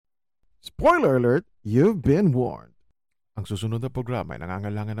Spoiler alert, you've been warned. Ang susunod na programa ay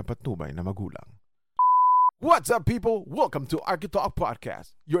nangangailangan ng patnubay na magulang. What's up, people? Welcome to Architalk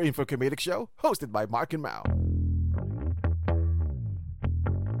Podcast, your infocomedic show hosted by Mark and Mao.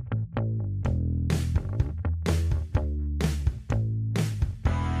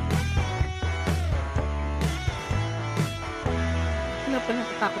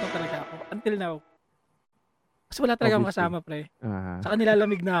 Natatakot na talaga ako until now. Kasi wala talaga akong kasama, pre. Saka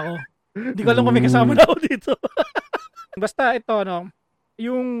nilalamig na ako. Hindi ko alam kung may kasama na ako dito. Basta ito, no,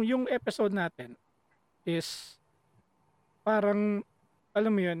 yung episode natin is parang,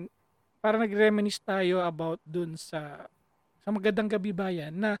 alam mo yun, parang nag-reminisce tayo about dun sa Magandang Gabi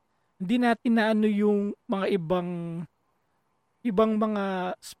Bayan na hindi natin naano yung mga ibang mga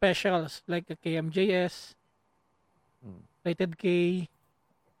specials like the KMJS, Rated K,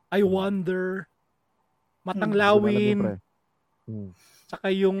 I Wonder, Matanglawin, saka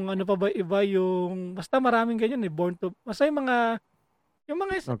yung ano pa ba iba, yung basta maraming ganyan Born to, basta yung mga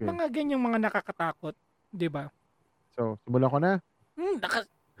mga ganyang mga nakakatakot, di ba? So, simulan ko na.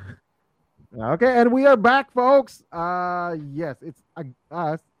 Okay, and we are back, folks. Yes, it's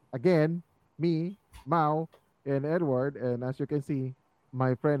us again, me, Mao, and Edward, and as you can see,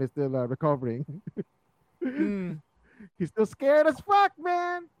 my friend is still recovering. He's still scared as fuck,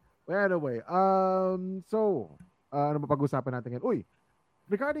 man. Well, anyway, so, ano ba pag-usapan natin ngayon? Uy,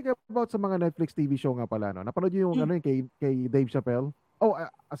 regarding about sa mga Netflix TV show nga pala, no? Napanood niyo yung ano kay Dave Chappelle? Oh,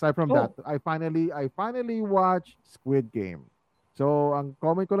 aside from that, I finally watched Squid Game. So, ang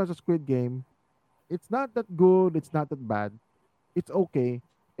comment ko lang sa Squid Game, it's not that good, it's not that bad. It's okay,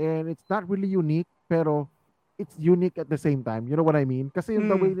 and it's not really unique, pero it's unique at the same time. You know what I mean? Kasi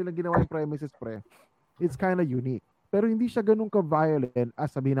yung the way nila ginawa yung premises, pre, it's kind of unique. Pero hindi siya ganun ka-violent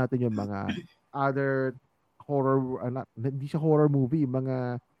as sabihin natin yung mga other horror, hindi siya horror movie,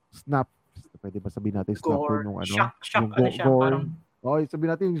 mga snap, pwede ba sabihin natin snap gore, yung ano? shock, yung gore. Oh,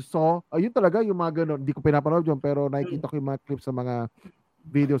 sabihin natin yung Saw. Ayun talaga yung mga ganun. Hindi ko pinapanood yun, pero nakikita ko yung mga clips sa mga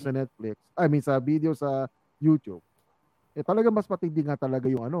videos sa Netflix. I mean, sa video sa YouTube. Talaga mas matindi nga talaga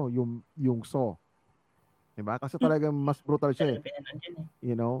yung ano, yung Saw. Diba? Kasi talagang mas brutal siya.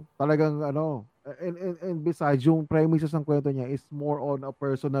 You know? Talagang ano, and besides, yung premises ng kwento niya is more on a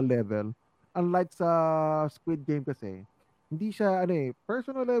personal level. Unlike sa Squid Game kasi, hindi siya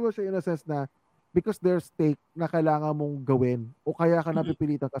personal level siya in a sense na because there's stake na kailangan mong gawin o kaya ka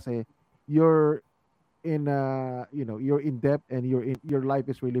napipilitan kasi you're in you're in debt and your life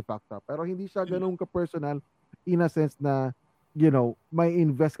is really fucked up. Pero hindi siya ganun ka personal in a sense na may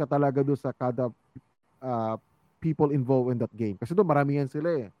invest ka talaga doon sa kada people involved in that game. Kasi doon marami yan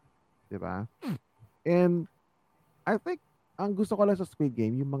sila eh. 'Di ba? And I think ang gusto ko lang sa Squid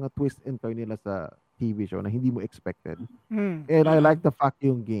Game yung mga twist and turn nila sa TV show na hindi mo expected. And I like the fact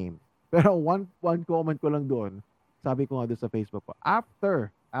yung game. Pero one comment ko lang doon, sabi ko nga doon sa Facebook ko,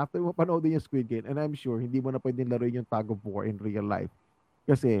 after mo panoodin yung Squid Game, and I'm sure hindi mo na pwedeng laruin yung Tug of War in real life.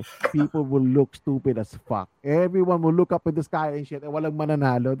 Kasi people will look stupid as fuck. Everyone will look up in the sky and shit and walang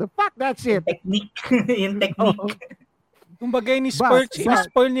mananalo. The fuck that shit! Yung technique. Kumbaga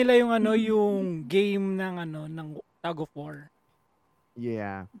ni-spoil nila yung yung game ng Tug of War.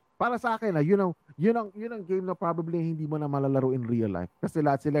 Yeah. Para sa akin, yun ang game na probably hindi mo na malalaro in real life. Kasi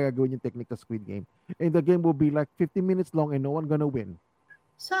lahat sila gagawin yung technique sa Squid Game. And the game will be like 50 minutes long and no one gonna win.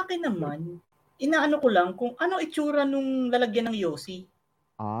 Sa akin naman, inaano ko lang kung ano itsura nung lalagyan ng Yossi.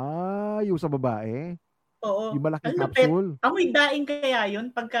 Yung sa babae? Oo. Yung malaking capsule? Amoy daing kaya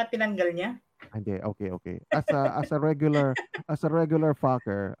yun pagka tinanggal niya? Hindi, okay. As a regular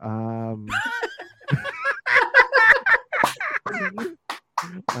fucker,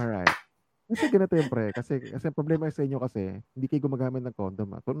 alright. Kasi ganito yung pre. Kasi problema sa inyo kasi, hindi kayo gumagamit ng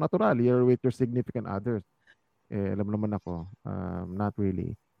condom. Natural, you're with your significant others. Alam naman ako, not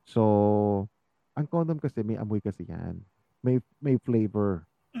really. So, ang condom kasi, may amoy kasi yan. May flavor.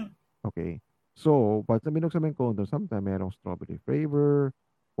 Okay. So, pag minok sa may condom, sometimes merong strawberry flavor,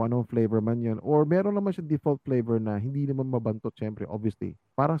 kung anong flavor man yun. Or meron naman siya default flavor na hindi naman mabantot, syempre, obviously.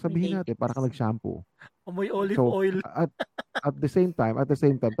 Parang sabihin natin, parang nag-shampoo. Amoy olive oil. At the same time,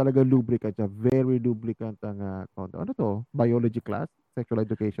 talaga lubricant siya. Very lubricant ang condom. Ano to? Biology class? Sexual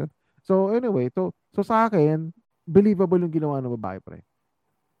education? So, anyway, so sa akin, believable yung ginawa ng babae, pre.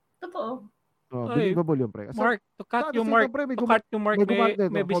 Totoo. Believable yung pre. Mark, to cut yung Mark,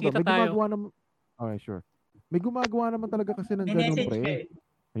 may bisita tayo. Okay, sure. May gumagawa naman talaga kasi ng ganun, pre.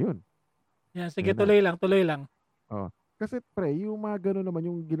 Ayun. Yan, sige, tuloy lang. Kasi, pre, yung mga ganun naman,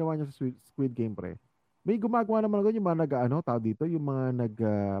 yung ginawa niya sa Squid Game, pre. May gumagawa naman yung mga tao dito, yung mga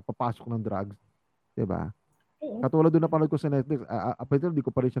nagpapasok ng drugs. Diba? Katulad doon napanood ko sa Netflix, pero hindi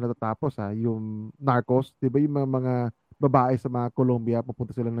ko pa rin siya natatapos yung Narcos, 'di ba yung mga babae sa mga Colombia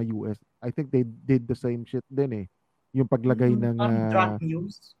papunta sila ng US. I think they did the same shit din yung paglagay ng drug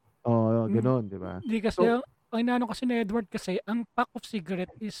news. ganoon, 'di ba? Hindi kasi ang inaano kasi ni Edward kasi ang pack of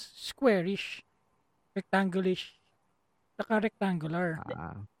cigarette is squarish, rectangulish, saka rectangular.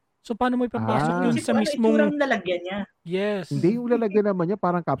 So paano mo ipapasok yun sa mismong itsura ng lalagyan niya? Yes. Hindi yung lalagyan naman niya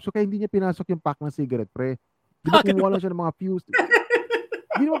parang capsule kaya hindi niya pinasok yung pack ng cigarette, pre. Di ba kumuha lang siya ng mga fuse?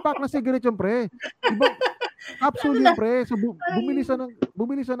 Hindi naman pack ng cigarette yung pre. Diba, capsule yung pre. So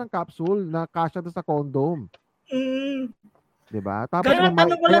bumili siya ng capsule na kasya sa condom. Diba? Tapos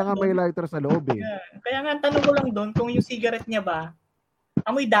kaya nga may lighter sa loob Kaya nga tanong ko lang doon kung yung cigarette niya ba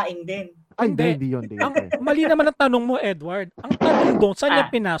amoy daing din. Ay, hindi yun. Mali naman ang tanong mo, Edward. Ang tanong doon, saan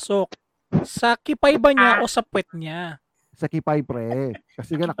niya pinasok? Sa kipay ba niya o sa puwet niya? Sa kipay, pre.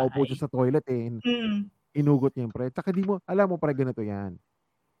 Kasi nga nakaupo siya sa toilet Inugot niya yung pre. Tsaka alam mo pre, ganito yan.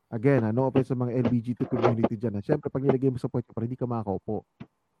 Again, no offense sa mga LGBTQ community dyan. Siyempre, pag nilagay mo sa puwet pre, hindi ka makakaupo.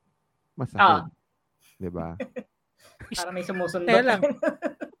 Masakit. Diba? Parang may sumusunod. Lang.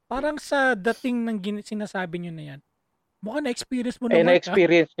 Parang sa dating ng sinasabi niyo na yan, mukhang na-experience mo naman.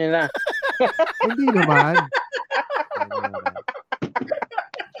 Na-experience niyo na. Hindi naman.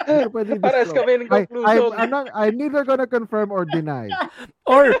 Paras kami ng conclusion. I'm neither gonna confirm or deny.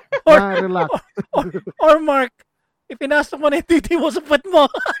 Or relax. or Mark, ipinasok mo na yung titi mo sa puwet mo.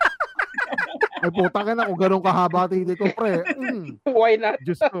 Ay, putangin na kung ganun kahaba titi ko, pre. Why not?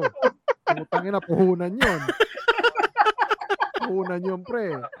 Diyos ko. Putangin na, puhunan yun. Puhunan yun,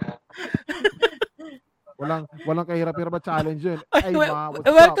 pre. Walang kahirap-hirap challenge yun.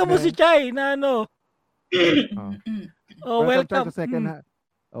 Welcome mo si Chai na ano. Welcome. Sa second half.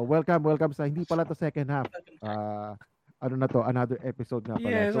 Welcome sa hindi pala to second half. Another episode na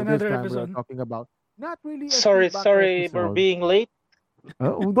pala. Yes, so another this time episode. we're talking about not really Sorry for being late.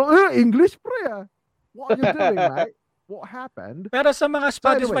 English pre. What are you doing, mate? What happened? Pero sa mga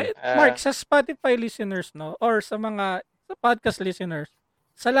Spotify, Mark, sa Spotify listeners, no? Or sa podcast listeners,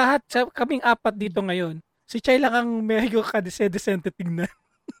 sa lahat, sa kaming apat dito ngayon, si Chai lang ang medyo kadesente tignan.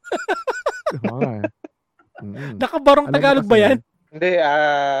 Nakabarong Tagalog ba yan? Hindi,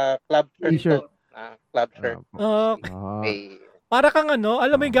 club shirt. Club shirt. Para kang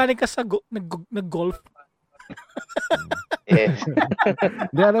alam mo yung galing ka sa nag-golf. Yes.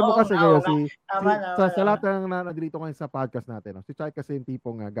 Hindi, alam mo kasi sa lahat ng nandito ngayon sa podcast natin, si Chai kasi yung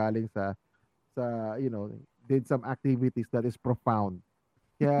tipong galing sa did some activities that is profound.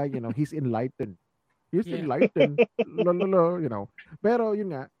 Kaya, he's enlightened. Enlightened. Pero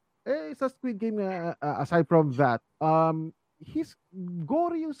yun nga, sa Squid Game aside from that, he's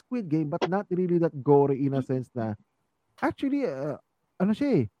gory yung Squid Game but not really that gory in a sense na actually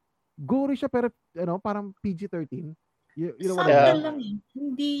gory siya pero parang PG-13. You know what I mean? Lang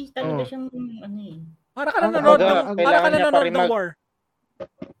hindi talaga siyang Para ka nanonood ng war.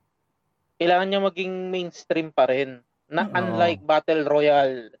 Kailangan niya maging mainstream pa rin. Na unlike Battle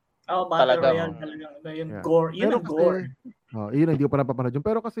Royale. Battle Royale talaga. Yun gore. Yun ang gore. Yun hindi ko pa napapanood yun.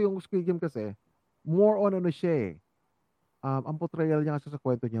 Pero kasi yung Squid Game kasi more on siya ang portrayal niya kasi sa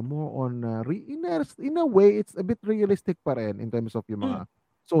kwento niya more on in a way it's a bit realistic pa rin in terms of yung mga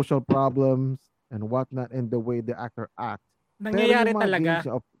social problems and whatnot and the way the actor acts. Nangyayari talaga.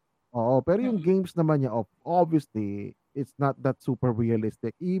 Pero yung games naman niya obviously it's not that super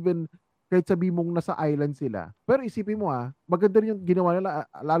realistic. Even kahit sabi mong nasa island sila. Pero isipin mo maganda rin yung ginawa nila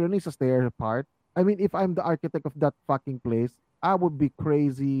lalo na sa stair part. I mean, if I'm the architect of that fucking place, I would be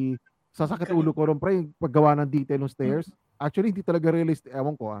crazy. Sasakit ulo ko rin pre paggawa ng detail ng stairs. Actually, hindi talaga realistic.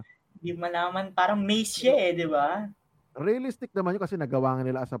 Ewan ko Hindi malaman. Parang maze siya di ba? Realistic naman yun kasi nagawa nga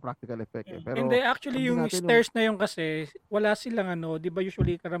nila as a practical effect. Pero hindi, actually yung stairs na yun kasi, wala silang di ba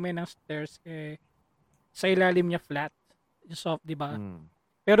usually karamihan ng stairs sa ilalim niya flat. Soft, di ba?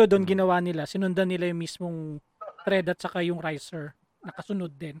 Pero doon ginawa nila, sinundan nila yung mismong thread at saka yung riser. Nakasunod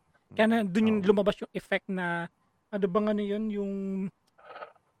din. Kaya doon yung lumabas yung effect na, yun, yung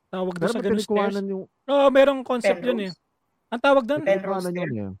tawag doon sa ganun stairs. Merong concept yun Ang tawag doon? Penrose.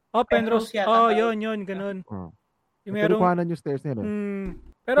 Penrose. Yun, ganun. Yung merong yung stairs nila.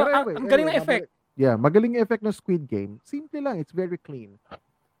 Pero anyway, ang galing na effect. Magaling yung effect ng Squid Game. Simple lang, it's very clean.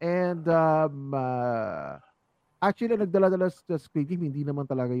 And actually, nagdala-dala sa Squid Game, hindi naman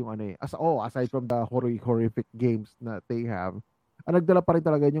talaga yung aside from the horrific games na they have, nagdala pa rin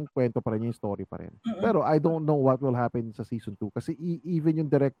talaga yung kwento pa rin, yung story pa rin. Pero I don't know what will happen sa season 2 kasi even yung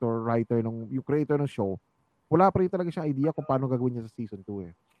director, writer, yung creator ng show, wala pa rin talaga siyang idea kung paano gagawin niya sa season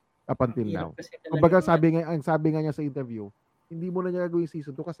 2 up until now. Kumbaga sabi nga niya sa interview, hindi mo na niya gagawin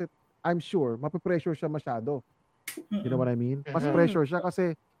season 2 kasi I'm sure, mapipressure siya masyado. You know what I mean? Mas pressure siya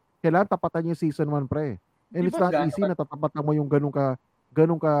kasi kailangan tapatan yung season 1 pre. And it's not easy na tatapatan mo yung ganun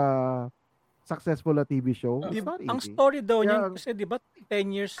ka successful na TV show. It's not easy. Ang story daw niyan kasi 'di ba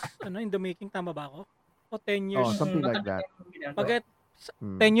 10 years in the making, tama ba ako? O 10 years. Something like that. Pagkat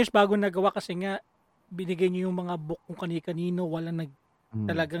 10 years bago nagawa kasi nga binigay niyo yung mga book kung kani-kanino, wala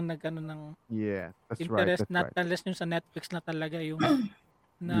talagang ng that's interest, right. Not unless yung sa Netflix na talaga yung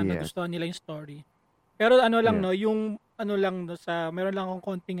nagustuhan nila yung story. Pero no, yung meron lang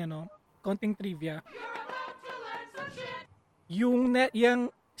akong konting trivia. Yung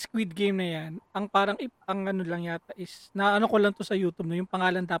Squid Game na yan, ang lang yata is, ko lang to sa YouTube, no, yung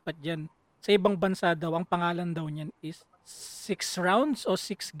pangalan dapat dyan. Sa ibang bansa daw, ang pangalan daw niyan is 6 rounds o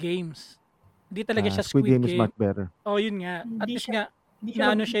 6 games. Hindi talaga siya Squid Game. Is much better. Oh, yun nga. At least nga, hindi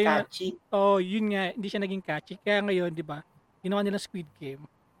siya catchy. Yun nga, hindi siya naging catchy. Kaya ngayon, di ba, ginawa nila Squid Game.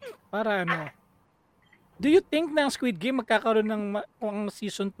 Para do you think na ang Squid Game magkakaroon kung ang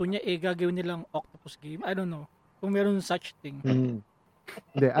season 2 niya, gagawin nilang Octopus Game? I don't know. Kung meron such thing.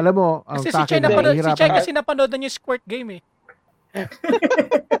 Hindi, alam mo, kasi si Chai kasi napanood na yung Squirt Game eh.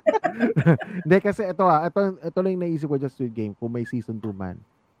 Hindi, kasi ito lang yung naisip ko just Squid Game kung may season 2 man.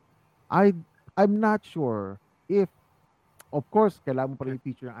 I'm not sure if, of course, kailangan mo pa rin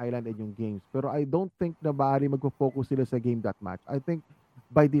i-feature yung island and yung games, pero I don't think na maaari mag-focus sila sa game that much. I think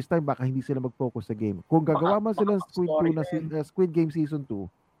by this time, baka hindi sila mag-focus sa game. Kung gagawa man sila Squid Game Season 2,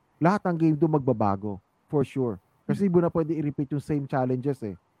 lahat ng game doon magbabago. For sure. Kasi hindi mo na pwede i-repeat yung same challenges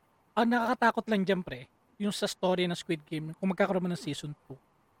eh. Ang nakakatakot lang dyan, pre, yung sa story ng Squid Game, kung magkakaroon man ng Season 2,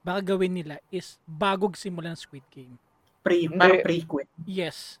 baka gawin nila is bagog simulan Squid Game. Prequel.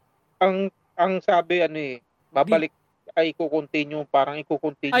 Yes. Ang sabi, babalik, i-continue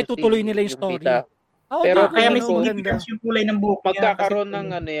ay, tutuloy nila yung story. Pero kaya may significance yung kulay ng buhok niya.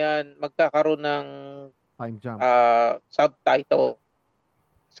 Magkakaroon ng time jump. Subtitle.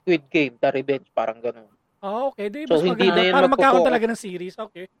 Squid Game, The Revenge, parang gano'n. Okay. So, hindi na yan para magkakaroon talaga ng series.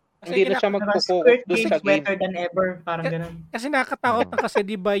 Okay. Kasi hindi na siya magpo-focus doon sa game. Better than ever, parang gano'n. Kasi nakakatakot na kasi,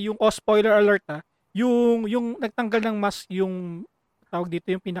 di ba, yung spoiler alert yung nagtanggal ng mask yung tawag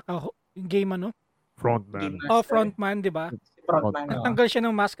dito yung yung game Frontman. Frontman, di ba? Frontman. Nagtanggal siya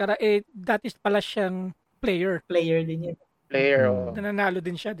ng maskara, that is pala siyang player. Player din yun. Nananalo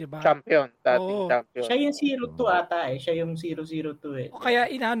din siya, di ba? Champion, dating champion. Siya yung 02 ata eh. Siya yung 002 eh. O kaya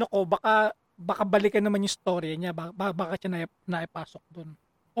baka balikan naman yung story niya, baka siya naipasok doon.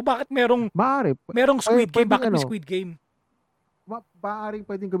 O bakit merong Squid Game? Bakit may Squid Game? Maaring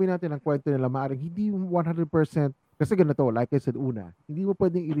pwedeng gawin natin ang kwento nila. Maaring hindi 100%. Kasi ganito, like I said hindi mo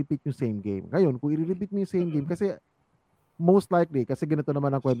pwedeng i-repeat yung same game. Ngayon, kung i-repeat mo yung same game, kasi most likely, kasi ganito naman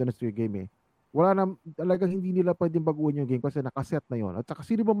ang kwento ng Squid Game wala na, talagang hindi nila pwedeng baguhin yung game kasi nakaset na yon. At saka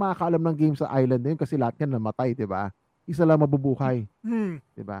sino ba makakaalam ng game sa island na yun kasi lahat yan namatay, di ba? Isa lang mabubuhay.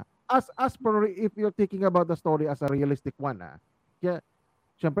 Di ba? As per, if you're thinking about the story as a realistic one,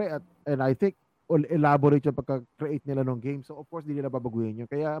 syempre, and I think, elaborate yung pagka-create nila ng game. So, of course, hindi nila babaguhin yun.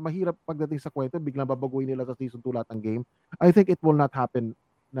 Kaya, mahirap pagdating sa kwento, biglang babaguhin nila sa season 2 lahat ng game. I think it will not happen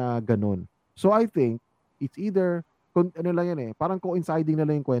na ganun. So, I think, it's either, parang coinciding na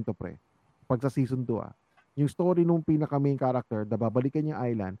lang yung kwento, pre. Pag sa season 2, yung story nung pinaka-main character, na babalikan yung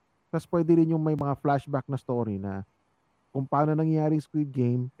island, tapos pwede rin yung may mga flashback na story na kung paano nangyayari yung Squid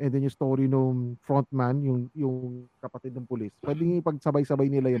Game, and then yung story nung frontman, yung kapatid ng pulis. Pwede yung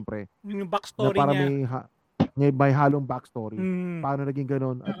ipagsabay-sabay nila yung pre. Yung backstory na para niya. May halong backstory. Paano naging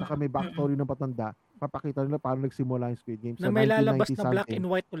ganun. At saka may backstory ng patanda. Papakita nila paano nagsimula yung Squid Game. Na may lalabas na black and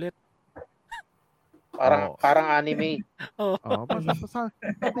white ulit. Parang anime.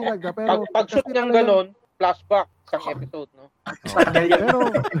 Something like that. Pero, pag-shoot niyang ganun, flashback sa episode, no?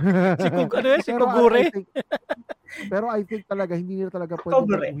 Pero, si Kogure. Pero I think talaga, hindi nila talaga pwede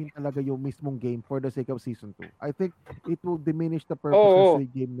baguhin talaga yung mismong game for the sake of season 2. I think it will diminish the purpose of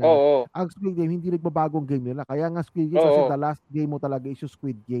Squid Game na. Ang Squid Game, hindi nagbabagong game nila. Kaya nga Squid Game, kasi the last game mo talaga is yung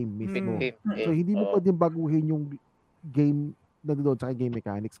Squid Game mismo. So, hindi mo pwedeng baguhin yung game na doon sa game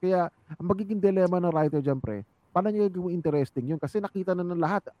mechanics. Kaya, ang magiging dilemma ng writer dyan, pre, paano nyo gawin interesting yun? Kasi nakita na ng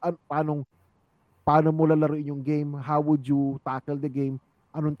lahat paano mo lalaroin yung game, how would you tackle the game,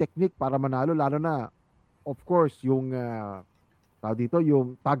 anong technique para manalo, lalo na, of course, yung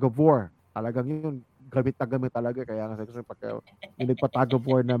yung tug of war. Talagang yun, gamit talaga. Kaya nga kasi pagka yung nagpa-tug of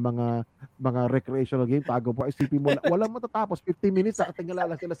war na mga recreational game, tug of war, isipin mo, walang matatapos, 15 minutes, nakatingala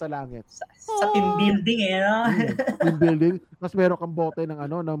lang sila sa langit. Sa team building no? Team building. Tapos meron kang bote ng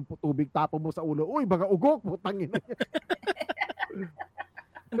ng tubig, tapo mo sa ulo. Uy, baga ugok, putang ina.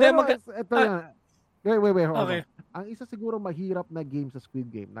 Pero, ito na. Wait. Okay. Ang isa siguro mahirap na game sa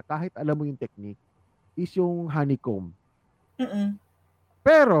Squid Game na kahit alam mo yung technique is yung honeycomb.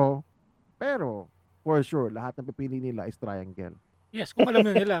 Pero, for sure, lahat ng pipili nila is triangle. Yes, kung alam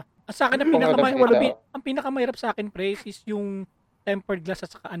nila. Sa akin, ang pinakamahirap sa akin, pre, is yung tempered glass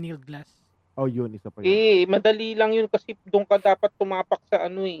at saka annealed glass. Oh, yun, isa pa yun. Madali lang yun kasi doon ka dapat tumapak sa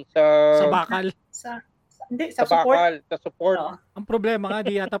sa bakal. Sa support. Bakal, sa support. No. Ang problema nga,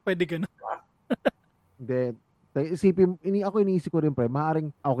 di yata pwede gano'n. Then, iniisip ko rin, pre,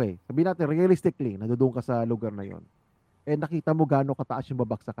 maaaring, okay, sabihin natin, realistically, nandoon ka sa lugar na yon. Nakita mo gaano kataas yung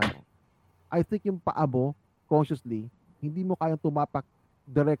babaksakan mo. I think yung paa mo, consciously, hindi mo kayang tumapak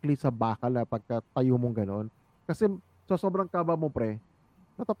directly sa bakal na pagkatayo mong ganon. Kasi sa sobrang kaba mo, pre,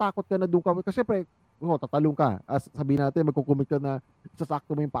 natatakot ka na doon ka. Kasi, pre, tatalong ka. Sabihin natin, magkukumit ka na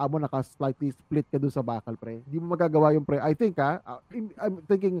sasakto mo yung paa mo, naka-slightly split ka doon sa bakal, pre. Hindi mo magagawa yung, pre. I think, I'm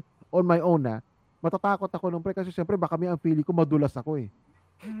thinking on my own, matatakot ako nung, pre, kasi syempre, baka may ang feeling ko, madulas ako, eh.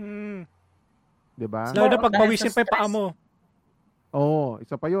 Diba? Lalo na pagbawisin pa yung paa mo. Oo,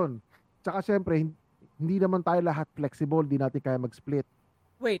 isa pa yun. Tsaka syempre, hindi naman tayo lahat flexible, di natin kaya mag-split.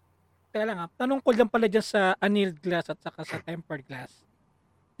 Wait, kaya lang tanong ko lang pala dyan sa annealed glass at saka sa tempered glass.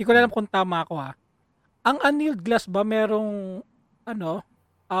 Hindi ko alam kung tama ako Ang annealed glass ba merong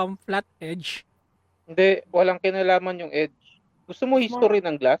flat edge? Hindi, walang kinalaman yung edge. Gusto mo history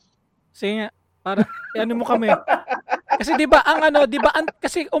ng glass? Sige nga, para ano mo kami. Kasi 'di ba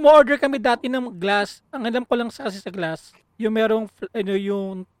kasi umo-order kami dati ng glass. Ang alam ko lang kasi sa glass, yung merong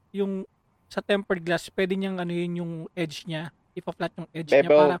yung sa tempered glass, pwede niyang yung edge niya, ipa-flat yung edge niya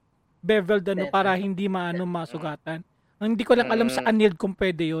para beveled para hindi masugatan. Ang hindi ko lang alam sa annealed kung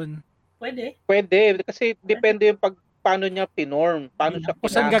pwede 'yun. Pwede kasi depende yung paano niya pinorm, paano siya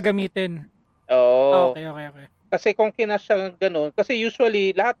kung saan gagamitin. Oo. Okay. Kasi kung kinasya gano'n, kasi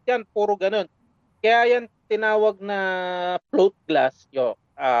usually lahat yan puro gano'n. Kaya yan tinawag na float glass,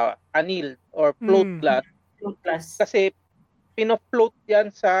 annealed or float glass. Float glass. Kasi pino-float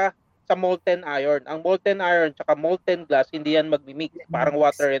yan sa molten iron. Ang molten iron tsaka molten glass, hindi yan magmi-mix, parang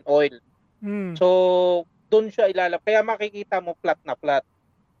water and oil. So, doon siya ilalap. Kaya makikita mo flat na flat.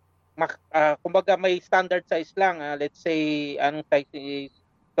 Kumbaga may standard size lang. Let's say, anong size is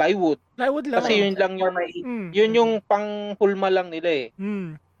plywood. Plywood lang. Kasi yun lang yun yung panghulma lang nila eh.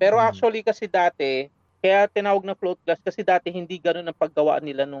 Pero actually kasi dati, kaya tinawag na float glass kasi dati hindi ganoon ang paggawaan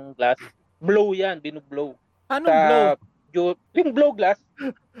nila nung glass. Blow yan, binublow. Anong blow? Yung blow glass.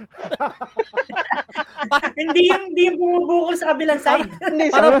 Hindi yung bumubukol sa kabilang side.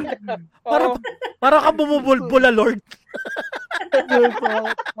 Para ka bumubulbula, Lord.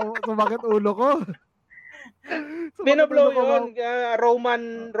 Sumakit ulo ko. Binublow yun,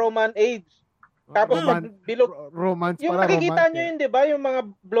 Roman age. Tapos bilog. Romance yung para nakikita nyo yun, di ba? Yung mga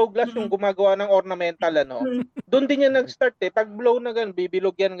blow glass, yung gumagawa ng ornamental, doon din yan nag-start eh. Pag blow na ganun,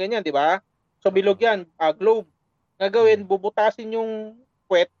 bibilog yan ganyan, di ba? So bilog yan, globe. Gagawin, bubutasin yung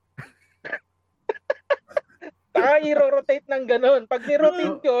puwet. Saka i-rotate ng ganun. Pag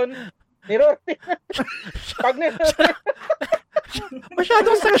ni-rotate yun, pag ni-rotate,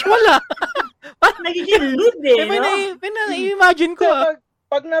 masyadong sexual Nagiging lewd eh. Imagine ko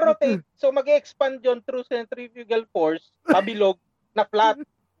Pag na-rotate, so mag-expand yun through centrifugal force, pabilog, na flat.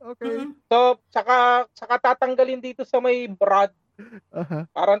 Okay. So, saka tatanggalin dito sa may rod.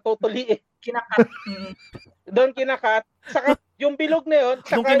 Parang totally kinakat. Doon kinakat. Saka yung bilog na yun,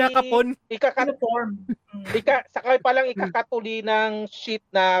 saka kinakapon. Saka palang ikakatuli ng sheet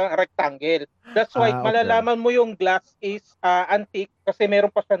na rectangle. That's why malalaman mo yung glass is antique kasi meron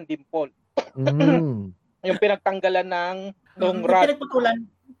pa siyang dimple. Yung pinagtanggalan ng rod.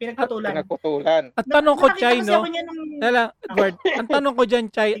 Pinagputulan. At tanong ko, Chay, no? Edward, ang tanong ko dyan,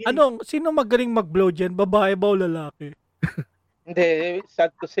 Chay, sino magaling mag-blow dyan? Babae ba o lalaki? Hindi,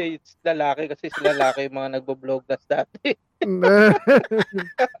 sad to say it's lalaki kasi si lalaki yung mga nagbo-blow glass dati.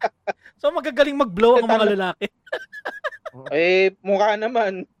 So magagaling mag-blow ang mga lalaki? Mukha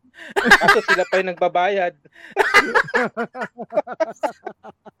naman. Kaso sila pa yung nagbabayad.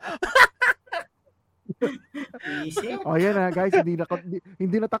 Yan na guys,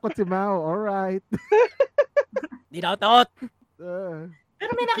 hindi natakot si Mao. Alright. Hindi na takot.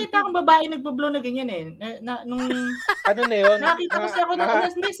 Pero may nakita akong babae nagbo-blow na ganyan eh. Nung ano na yun? Nakita ko siya ako na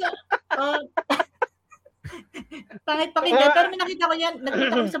pangit pakinggan. Pero may nakita ko yan.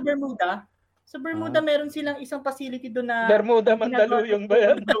 Nakita ko sa Bermuda. Sa Bermuda meron silang isang facility doon na Bermuda Mandaluyong ba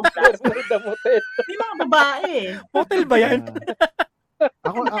yan? Bermuda Motel. May mga babae. Hotel ba yan?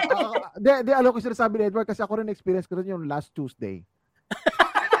 Ako alam ko sinasabi ni Edward kasi ako rin experience ko rin yung last Tuesday.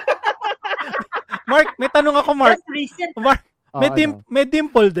 Mark, may tanong ako, Mark. Recent. Mark, may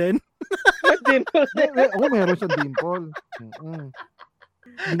dimple din. May Dimple. Meron siyang dimple.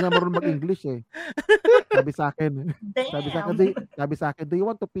 Hindi nga marunong mag-English eh. Sabi sa akin, do you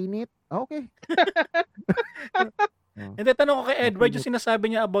want to pin it? Okay. Hindi, tanong ko kay Edward yung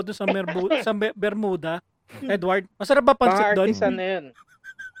sinasabi niya about doon sa Bermuda. Edward, masarap ba pansit doon? Artisan na yun.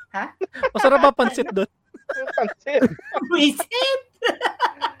 Ha? Masarap ba pansit doon? Pansit. Visit!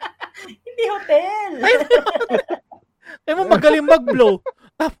 Hindi hotel. Mo magaling mag-blow.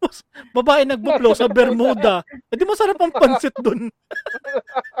 Tapos, babae nagbo-blow sa Bermuda. Hindi masarap ang pansit doon.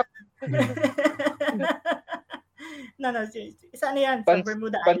 No, isa na yan sa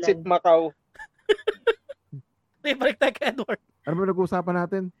Bermuda Island. Pansit Macau. Balik tayo kay Edward. Ano ba nag-uusapan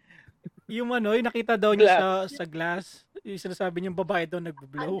natin? Yung nakita daw niya sa glass. Yung sinasabi niyang babae daw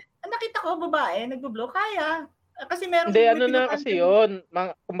nagbo-blow. Nakita ko babae nagbo-blow. Kaya. Kasi meron. Hindi, kasi yun.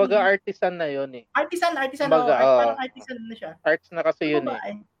 Kumbaga artisan na yun eh. Artisan. Kumbaga, Parang artisan na siya. Arts na kasi yun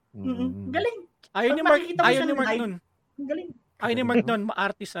babae. Galing. Ayun ni Mark nun. Galing. Ayun ni Mark nun,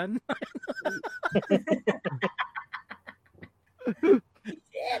 ma-artisan.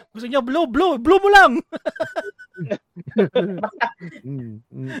 Gusto niya blow mo lang.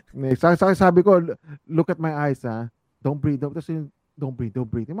 Sabi ko, look at my eyes ha. Don't breathe. Tapos don't breathe.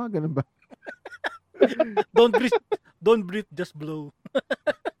 Yung mga ganun ba? Don't breathe, just blow.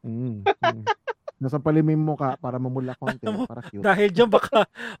 Nasampalin mo yung mukha para mamula konti, para cute. Dahil diyan baka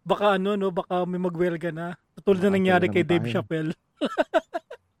baka may magwelga na. Tulad na nangyari kay Dave Chappelle.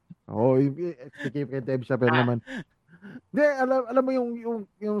 Speaking kay Dave Chappelle naman. Hindi, alam mo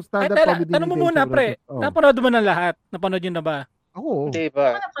yung stand-up comedy. Tanong mo muna, pre. Napanood mo na lahat? Napanood yun na ba? Oo. Hindi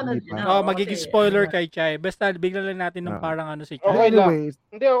ba? Magiging spoiler kay Chai. Basta bigla lang natin ng parang si Chai. Okay lang.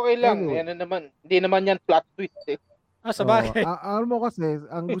 Hindi, okay lang. Hindi naman yan plot twist eh. Sabagay. Alam mo kasi,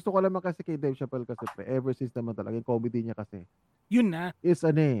 ang gusto ko naman kasi kay Dave Chappelle kasi, ever since naman talaga, yung comedy niya kasi. Yun na. Is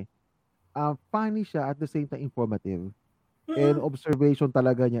funny siya at the same time informative. And observation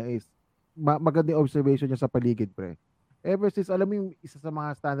talaga niya is, magandang observation niya sa paligid, pre. Ever since, alam mo yung isa sa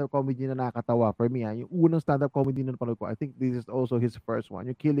mga stand-up comedy na nakakatawa for me, yung unang stand-up comedy na napanood ko, I think this is also his first one,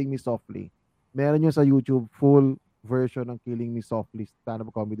 yung Killing Me Softly. Meron yun sa YouTube, full version ng Killing Me Softly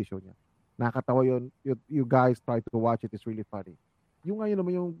stand-up comedy show niya. Nakakatawa yun. You guys try to watch it, it's really funny. Yung ngayon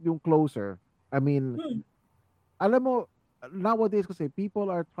naman, yung Closer, I mean, alam mo, nowadays kasi,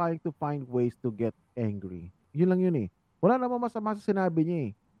 people are trying to find ways to get angry. Yun lang yun eh. Wala namang masama sa sinabi niya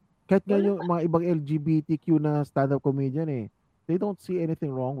eh. Kahit nga yung mga ibang LGBTQ na stand-up comedian they don't see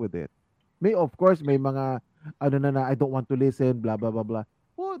anything wrong with it. Of course, may mga, I don't want to listen, blah, blah, blah, blah.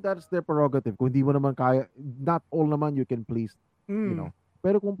 Well, that's their prerogative. Kung hindi mo naman kaya, not all naman you can please, you know.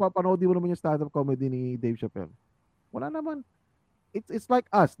 Pero kung papanoodin mo naman yung stand-up comedy ni Dave Chappelle, wala naman. It's like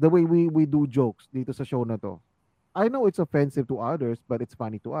us, the way we do jokes dito sa show na to. I know it's offensive to others, but it's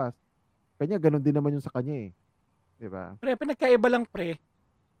funny to us. Kanya, ganun din naman yung sa kanya eh. Diba? Pre, pinagkaiba lang pre.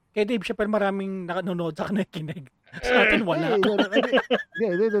 Kay Dave Chappelle maraming nanonood sa nakikinig. Sa atin wala. No.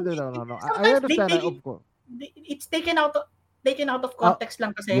 I understand that, of course. It's taken out of context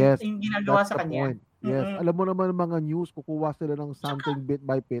lang kasi yung ginagawa sa kanya. Yes. Alam mo naman mga news, kukuha sila ng something bit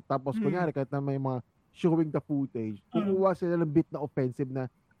by bit. Tapos kunyari, kahit na may mga showing the footage, kukuha sila ng bit na offensive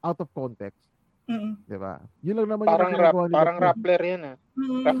na out of context. Diba? Yun lang naman parang Rappler yan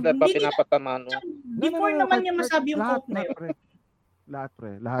Rappler ba pinapatama no? Before naman niya masabi yung quote na yun.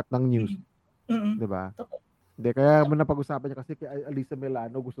 Lahat ng news. Diba? Hindi, kaya mo na pag-usapan niya kasi kay Alisa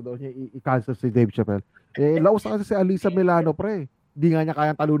Milano, gusto daw niya i-cancel si Dave Chappelle. Laos kasi si Alisa Milano, pre. Di nga niya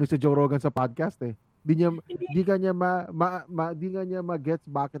kayang talunin si Joe Rogan sa podcast Di nga niya ma-gets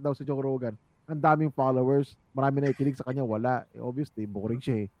bakit daw si Joe Rogan. Ang daming followers, marami na ikinig sa kanya, wala. Obviously, boring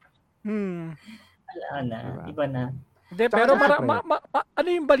siya Wala na, iba na. Hindi, pero ano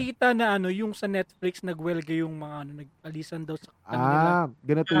yung balita na yung sa Netflix nagwelga yung mga nag-alisan daw sa kanila?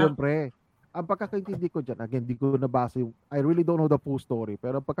 Ganito yun, pre. Ang pagkakaintindi ko dyan, again, di ko nabasa yung, I really don't know the full story,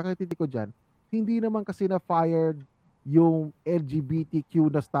 pero ang pagkakaintindi ko dyan, hindi naman kasi na-fired yung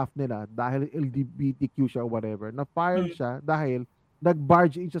LGBTQ na staff nila dahil LGBTQ siya or whatever. Na-fired siya dahil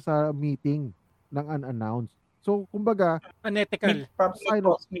nag-barge in siya sa meeting ng unannounced. So, kumbaga, unethical.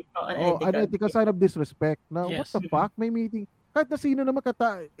 Unethical sign of disrespect. Na, what the fuck? May meeting. Kahit na sino naman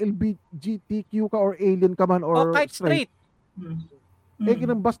LGBTQ ka or alien ka man or kahit straight.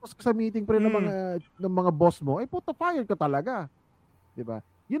 Kinambastos ka sa meeting pre ng mga boss mo, puta, fired ka talaga. Diba?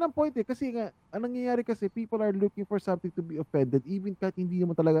 Yun ang point kasi nga, ang nangyayari kasi, people are looking for something to be offended even kahit hindi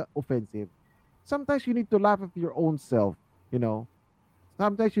naman talaga offensive. Sometimes you need to laugh at your own self, you know?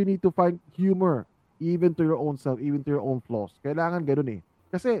 Sometimes you need to find humor even to your own self, even to your own flaws. Kailangan ganun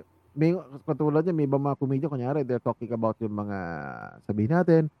Kasi, may katulad niya, may iba mga comedian, kunyari, they're talking about yung mga, sabihin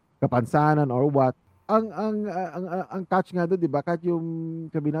natin, kapansanan or what. Ang catch nga doon, 'di ba? Kahit yung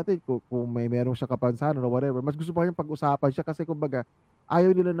sabi natin kung may meron siya kapansanan or whatever, mas gusto pa niyang pag-usapan siya kasi kumbaga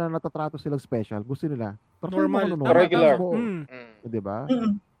ayaw nila na natatrato silang special. Gusto nila normal, regular. 'Di ba?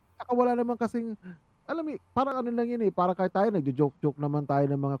 Saka wala naman kasing alam mo, parang ano lang yun parang kahit tayo nagjo-joke naman tayo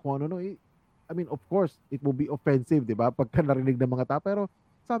ng mga kung ano I mean, of course, it will be offensive, 'di ba? Pagka narinig ng mga tao, pero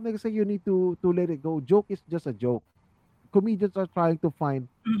something kasi you need to let it go. Joke is just a joke. Comedians are trying to find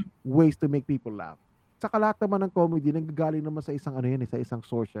ways to make people laugh. Saka lahat naman ng comedy nanggagaling naman sa isang sa isang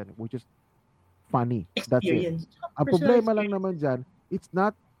source yan, which is funny. That's it. Ang problema lang naman dyan, it's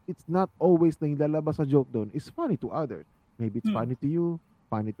not always na yung lalabas sa joke doon is funny to others. Maybe it's funny to you,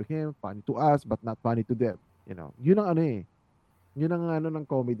 funny to him, funny to us, but not funny to them. You know, yun ang yun ang ng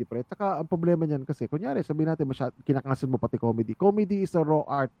comedy, pre. Saka ang problema niyan kasi, kunyari, sabihin natin kinakasin mo pati comedy. Comedy is a raw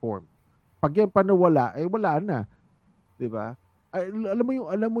art form. Pag yan pa nawala, wala na. Diba?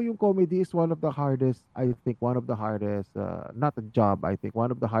 Alam mo yung comedy is one of the hardest, I think, not a job, I think,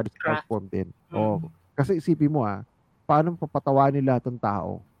 one of the hardest art form din. Kasi isipin mo paano papatawanin lahat ng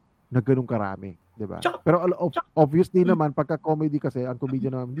tao na ganun karami, di ba? Pero obviously naman, pagka comedy kasi, ang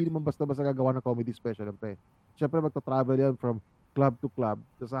comedian naman, hindi naman basta-basta gagawa ng comedy special, Siyempre, magta-travel yan from club to club,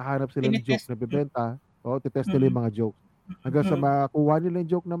 tapos hahanap sila ng joke na bibenta, titest nila yung mga jokes. Hanggang sa makuha nila yung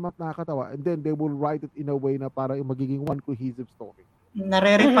joke na nakakatawa, and then they will write it in a way na para yung magiging one cohesive story.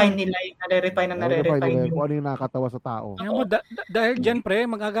 Nare-refine nila yung kung ano yung nakakatawa sa tao. Dahil dyan, pre,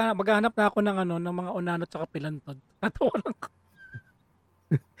 maghahanap na ako ng mga unanot sa kapilantod. Katawa lang ko.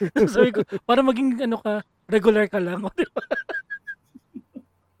 Sabi ko, para maging regular ka lang.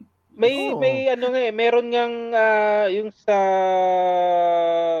 May meron ngang yung sa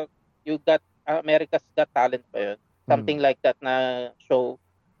America's Got Talent pa yun. Something like that na show.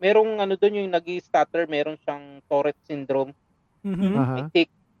 Merong doon yung nag-stutter, meron siyang Tourette syndrome.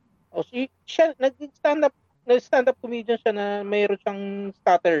 Siya nag-stand up comedian siya na mayroon siyang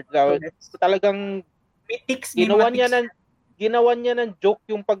stutter. Talagang ginawan niya ng joke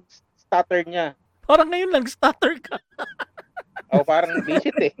yung pag-stutter niya. Parang ngayon lang stutter ka. Parang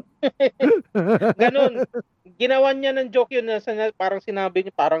visit Ganon. Ginawan niya ng joke yun na parang sinabi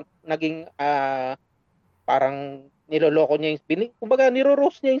niya, parang naging parang niloloko niya kumbaga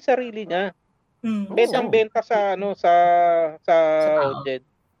niro-roast niya yung sarili niya. Benta sa audience.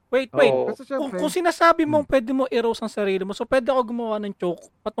 Wait. Kung sinasabi mong pwede mo i-roast ang sarili mo, so pwede ako gumawa ng joke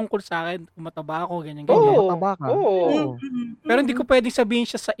patungkol sa akin, kung mataba ako, ganyan. Mataba ka. Pero hindi ko pwedeng sabihin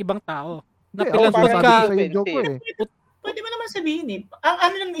siya sa ibang tao. Napilantod ka. Pwede mo naman sabihin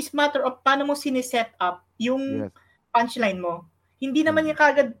Ang lang is matter of paano mo siniset up yung punchline mo. Hindi naman yung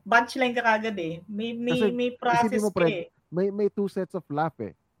kagad punchline ka kagad May process May two sets of laugh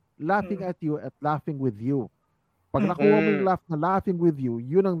Laughing at you at laughing with you. Pag nakuha mo yung laugh na laughing with you,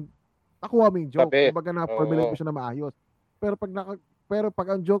 yun ang nakuha mo yung joke. Kumbaga na-formulate mo siya na maayos. Pero pag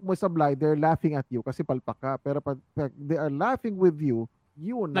ang joke mo sablay, they're laughing at you kasi palpak ka. Pero pag they are laughing with you,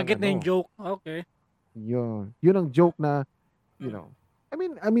 yun Nugget na yung joke. Okay. Yun ang joke na, I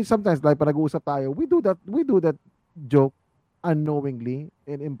mean sometimes like pag nag-uusap tayo, we do that joke unknowingly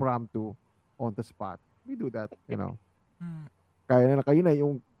and impromptu on the spot. We do that, Kaya na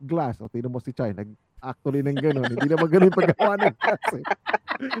yung glass, tingnan mo si Chai, nag-actually ng gano'n. Hindi naman gano'n yung paggawa ng glass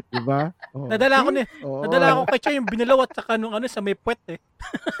Diba? Nadala ko kay Chai yung binalaw at saka nung sa may puwet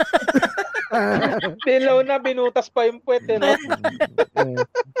Dilaw na, binutas pa yung puwet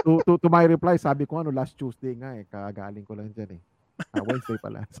To my reply, sabi ko last Tuesday nga kagaling ko lang dyan Wednesday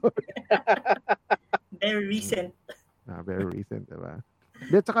pala. Sorry. Very recent. Very recent, diba?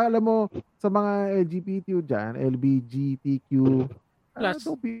 At saka alam mo, sa mga LGBTQ dyan, LGBTQ,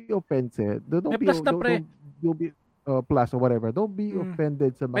 don't be offended. Don't be plus or whatever. Don't be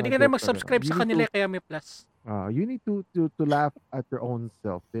offended sa mga Pwede ka na mag-subscribe sa kanila kaya may plus. You need to laugh at your own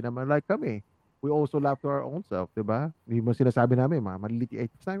self. Di naman like kami. We also laugh to our own self, diba? Hindi mo sinasabi namin, mga maliliit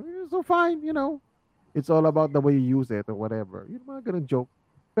 8 times. So fine, It's all about the way you use it or whatever. Yung mga ganun joke.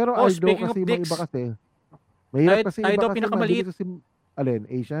 Pero speaking of dicks, iba kasi. Mahirap kasi iba kasi pinakamaliit. Alin?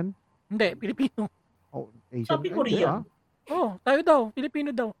 Asian? Hindi, Pilipino. Asian. Sabi Korean. Tayo daw.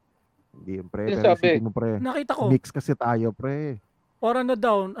 Pilipino daw. Hindi yun, pre. Pero isipin mo, pre. Nakita ko. Mix kasi tayo, pre. Or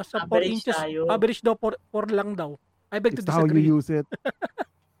daw, as a 4 inches. Tayo. Average daw, 4 lang daw. I beg to disagree. It's how you use it.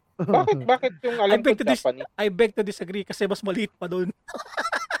 Bakit yung alam ko Japanese? I beg to disagree kasi mas maliit pa doon.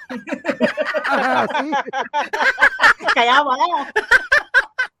 Kaya wala.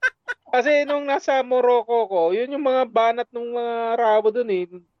 Kasi nung nasa Morocco ko, yun yung mga banat ng mga Arabo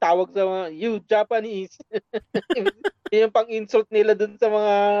doon tawag sa mga, you Japanese. Yun yung pang-insult nila doon sa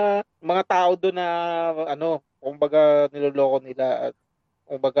mga tao doon na kumbaga niloloko nila at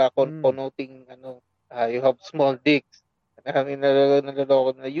kumbaga connoting you have small dicks.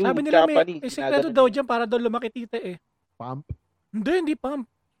 Naloloko na you sabi nila Japanese. May sekreto daw dyan para daw lumaki tita eh. Pump? Hindi pump.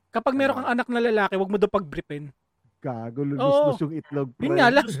 Kapag meron kang anak na lalaki, wag mo daw pag-briefin. Gago, lulus yung itlog. Yun nga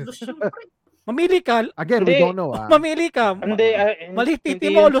lang. Mamili ka. Again, we don't know. Mamili ka. Hindi, mali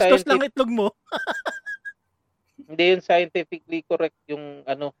titi mo, lustos lang itlog mo. Hindi yun scientifically correct yung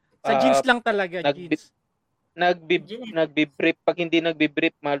sa genes lang talaga, genes. Nagbi-brief. Pag hindi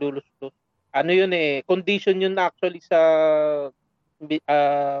nagbi-brief, malulustos. Yun condition yun actually sa mid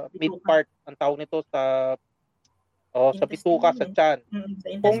part ang tawag nito sa bituka sa tiyan.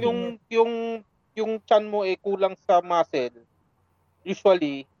 Kung yung tiyan mo kulang sa muscle,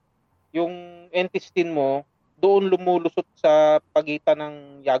 usually yung intestine mo doon lumulusot sa pagitan ng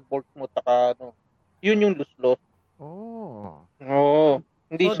yagbolt mo taka yun yung luslos.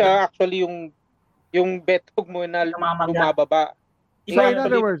 Hindi siya actually yung betog mo na lumababa. So in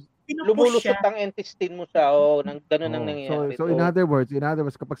other words, lumulusot ang intestine mo siya nang ganun ang nangyayari. So in other words,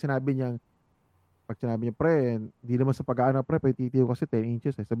 kapag sinabi niya pre, hindi naman sa pag-aano pre, titiyo kasi 10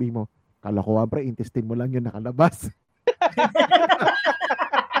 inches sabihin mo, kalokohan pre, intestine mo lang yun nakalabas.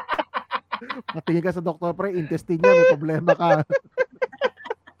 Matingin ka sa doktor pre, intestine niya, may problema ka.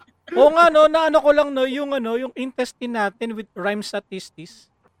 Oo nga naano ko lang yung intestine natin with rhymes sa testis.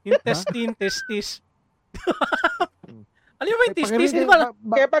 Intestine, testis. Alam mo ba yung testis? Di ba?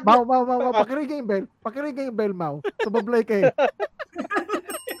 Mau, pakirigay yung bell, Mau. Subablay kayo.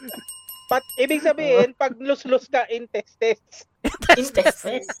 Ibig sabihin, pag lus-lus ka, intestes.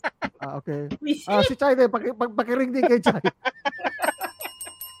 Okay. Si Chay din, pakiring din kay Chay.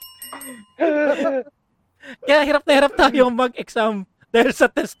 Kaya hirap na hirap tayo mag-exam dahil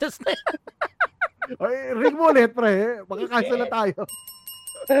sa testes na yan. Ring mo ulit, pre. Makakansel na tayo.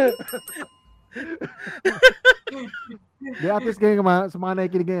 Di at least ngayon sa mga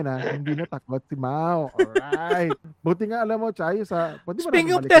nakikinig ngayon hindi na takot si Mau. Alright. Buti nga alam mo, Chay,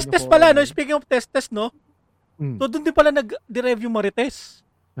 speaking of testes pala, speaking of testes, so doon din pala nag-review Marites.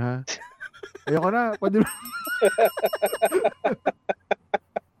 Ha? Ayoko na. Pwede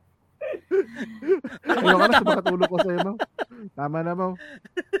ayoko na, sumakatulog ko sa'yo, Mau. Tama na, Mau.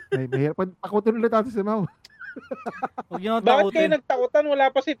 Mahirap. Takutin ulit natin si Mau. Bakit kayo nagtakutan? Wala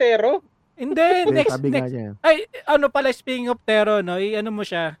pa si Tero? Hindi, next. Ay, pala, speaking of Tero, ano mo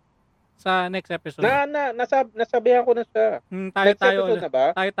siya sa next episode? Nasabihan ko na siya. Tayo ulit. Na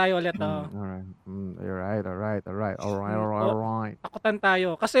ba? Tayo ulit, Alright. Takutan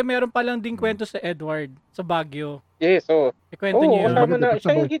tayo. Kasi meron palang ding kwento sa Edward, sa Baguio. Yes, ikwento niyo yun. Kasama na.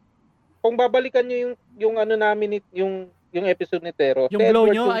 Kung babalikan niyo yung namin, yung episode ni Tero, yung blow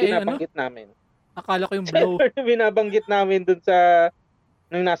niyo ay binabanggit namin. Akala ko yung blow. Binabanggit namin dun sa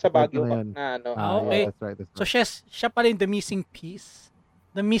nung nasa Baguio na okay. That's right. So siya pala yung the missing piece.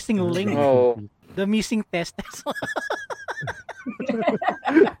 The missing link. The missing testes.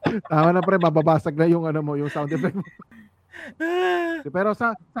 Tama na pre, mababasag na yung yung sound effect mo. Pero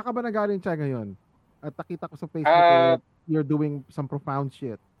saan ka ba nagaling siya ngayon? At nakita ko sa Facebook you're doing some profound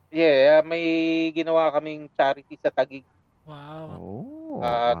shit. Yeah, may ginawa kaming charity sa Taguig. Wow.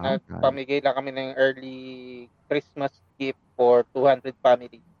 Nagpamigay lang kami ng early Christmas gift for 200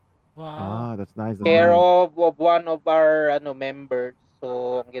 families. Wow. That's nice. Care of one of our members.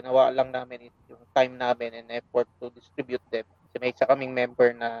 So, ang ginawa lang namin is yung time namin and effort to distribute them. Kasi may isa kaming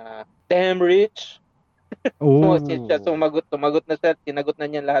member na damn rich. So, siya tumagot na siya, tinagot na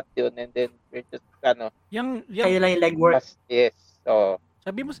niya lahat yun, and then we're just, kayo lang yung legwork. Yes. So,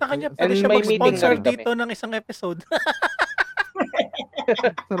 sabi mo sa kanya, pwede siya mag-sponsor dito ng isang episode.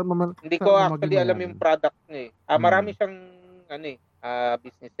 Hindi ko actually alam yung product niya marami siyang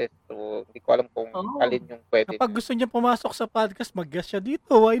businesses, so hindi ko alam kung alin yung pwede. Kapag gusto niya pumasok sa podcast, mag-guest siya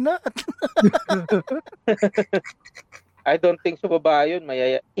dito, why not? I don't think so baba yun,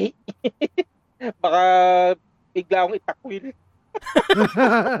 mayaya. Baka bigla akong itakwil.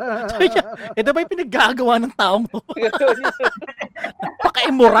 Ito ba yung pinaggagawa ng taong to?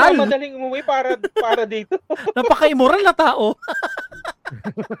 Napaka-immoral. Madaling umuwi para dito. Napaka-immoral na tao.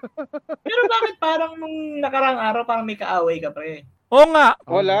 Pero bakit parang nung nakarang araw parang may kaaway ka pre? Oo nga.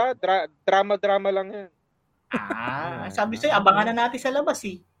 Wala, drama lang yan. Sabi sa'yo, abangan na natin sa labas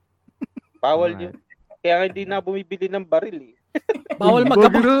Bawal yun. Kaya hindi na bumibili ng baril Bawal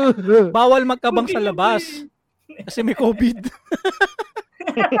magkabang sa labas. Kasi may COVID.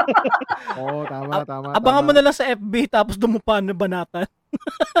 Tama. Abangan mo na lang sa FB tapos doon mo pa banatan.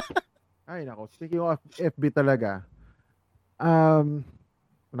 Ay nako, speaking of FB talaga.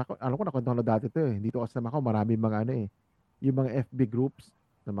 Nakwento ko na dati to Dito kasi naman ako, maraming mga yung mga FB groups.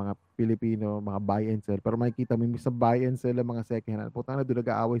 ng mga Pilipino, mga buy and sell. Pero makikita mo sa buy and sell ng mga second hand. Putang na, doon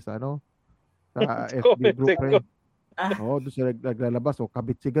nag-aaway sa sa FB group pre. Doon sila naglalabas.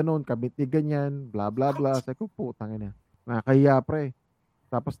 Kabit si ganun, kabit ni ganyan, bla bla bla. Sabi ko, putang ina. Nakakahiya pre.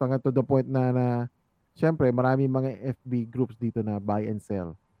 Tapos to the point na syempre, marami mga FB groups dito na buy and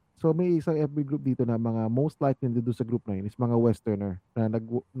sell. So may isang FB group dito na mga most likely doon sa group na yun is mga westerner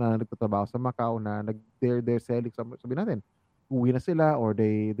na nagtatrabaho sa Macau na they're selling, sabi natin, uwi na sila or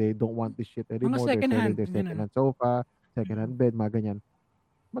they don't want this shit anymore. They're selling their second-hand sofa, second-hand bed, mga ganyan.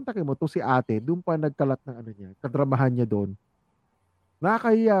 Mantakin mo, to si ate, doon pa nagkalat ng niya, kadramahan niya doon.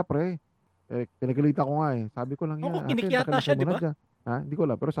 Nakakahiya, pre. Pinagalitan ko nga eh. Sabi ko lang yan, ate, kinikiyata siya, di ba? Hindi ko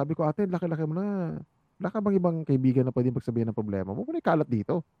lang. Pero sabi ko, ate, laki-laki mo na. Wala ka bang ibang kaibigan na pwedeng magsabihin ng problema mo? Kung kalat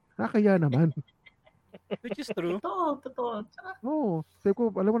dito. Nakakahiya naman. Which is true. Totoo. Oo. Sabi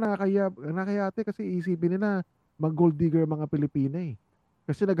ko, alam mo, nakakahiya ate kasi isipin nila mag-gold digger mga Pilipina eh.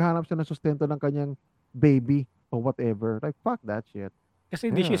 Kasi naghanap siya ng sustento ng kanyang baby or whatever. Like, fuck that shit.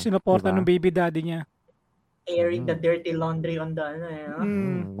 Kasi hindi siya sinuporta ng baby daddy niya. Airing the dirty laundry on the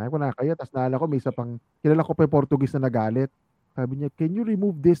Ko nakakaya. Tapos naalala ko, may isa pang, kilala ko pa yung Portuguese na nagalit. Sabi niya, can you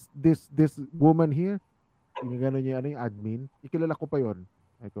remove this woman here? Gano'n niya, yung admin. Ikilala ko pa yun.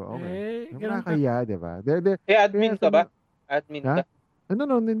 Ako, okay. Nakakaya, di ba? Admin ka ba? Admin ka?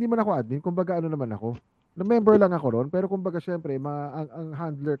 No, hindi man ako admin. Kumbaga, naman ako. Na-member lang ako ron, pero kumbaga syempre, ang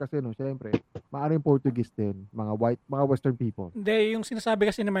handler kasi syempre, maaaring Portuguese din, mga Western people. Hindi, yung sinasabi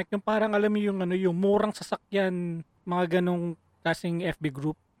kasi ni Mike, yung parang alam mo yung murang sasakyan, mga ganong kasing FB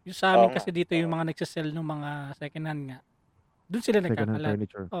group. Yung sa amin kasi dito yung mga nagsasell ng mga second hand nga. Doon sila nagkakalat.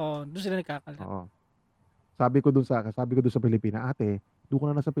 Doon sila nagkakalat. Sabi ko doon sa Pilipina, ate, doon ko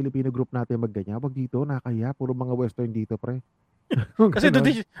na sa Pilipina group natin magganyan. Wag dito, nakakaya, puro mga Western dito, pre. Kasi doon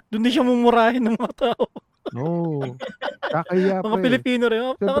din siya mumurahin ng mga tao. Kakaya mga Pilipino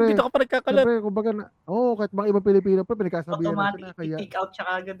rin. Dito ka pa nagkakalat. Siyempre, kumbaga kahit mga ibang Pilipino pa, pinagkasabihan natin. Automatic, i-take out siya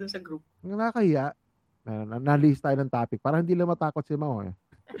agad doon sa group. Nakakaya. Na-list tayo ng topic para hindi lang matakot si Mao eh.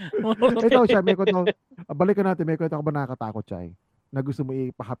 Ito siya, balikan natin, may kwento ako ba nakakatakot siya eh? Na gusto mo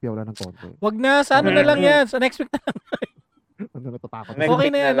ipahapyaw lang ng konti. Wag na, sa na lang yan. Sa next week na lang. Natatakot. Okay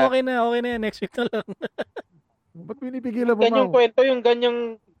na yan. Next week na lang. Ba't pinipigilan mo, Ganyang kwento, yung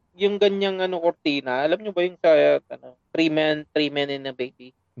ganyang kortina. Alam nyo ba yung sa Three Men and a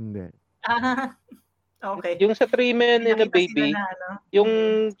Baby? Hindi. Okay. Yung sa Three Men and a Baby, yung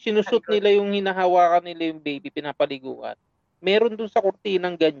sinusut nila yung hinahawakan nila yung baby, pinapaliguan. Meron dun sa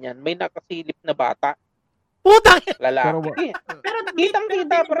kortinang ganyan, may nakasilip na bata. Putang! Lalaki. Pero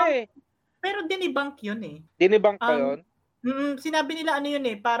kitang-kita, pre. Pero dinibunk yun eh. Dinibunk pa yun? Sinabi nila yun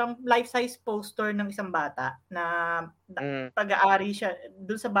eh, parang life-size poster ng isang bata na pag-aari siya.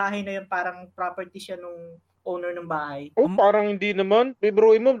 Doon sa bahay na yun, parang property siya nung owner ng bahay. Parang hindi naman.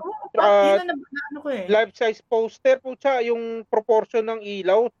 Bibruin mo. Life-size poster po siya. Yung proportion ng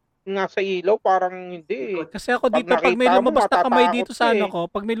ilaw, nga sa ilaw, parang hindi. Kasi ako dito, pag may lumabas na kamay dito sa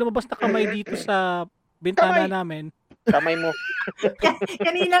pag may lumabas na kamay dito sa bintana namin, kamay mo.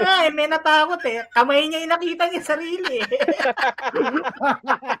 Kanina nga may natakot eh. Kamay niya yung nakita niya sarili eh.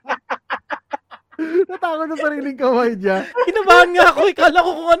 Natakot sa sariling kamay niya. Kinabahan nga ako. Ikala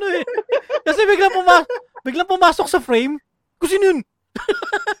ko kung ano eh. Kasi biglang pumasok sa frame. Kung sino yun?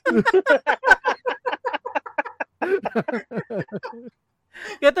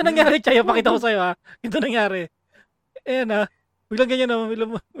 Ito nangyari, Chaya. Pakita ko sa'yo ha. Ito nangyari. Ayan ha. Biglang ganyan o.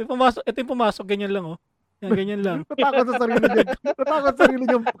 May pumasok. Ito yung pumasok. Ganyan lang o. Yan, ganyan lang. Natakot sa sarili niya. Natakot sa sarili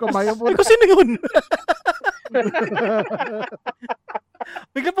niya kamay. Kung sino yun?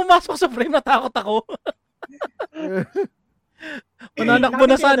 Biglang pumasok sa frame. Natakot ako. Mananakbo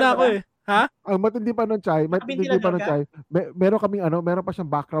na sana ako eh. Ha? Ang matindi pa nun, Chay. Meron pa siyang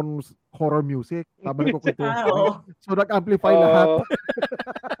background horror music. Habang nagkukwento. So, nag-amplify lahat.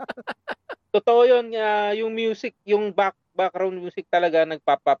 Totoo yun. Yung music, yung background music talaga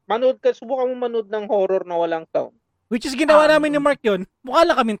nagpapap. Subukan mo manood ng horror na walang sound. Which is ginawa namin ni Mark yun. Mukha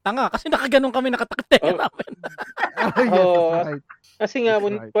lang kaming tanga. Kasi nakaganon kami, nakatakot namin. Right. Kasi nga,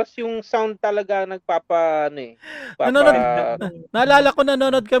 plus yung sound talaga naalala ko,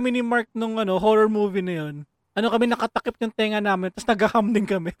 nanonood kami ni Mark nung horror movie na yun. Kami nakatakip yung tenga namin, tapos nag-hum din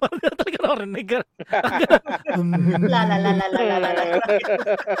kami. Parang talaga narinig.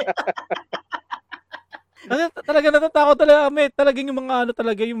 Talaga natatakot talaga kami. Talagang yung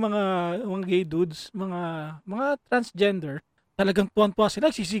yung mga gay dudes, mga transgender, talagang tuwan-tuwa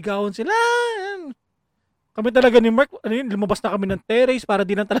sila, sisigawan sila. Kami talaga ni Mark, lumabas na kami ng terrace para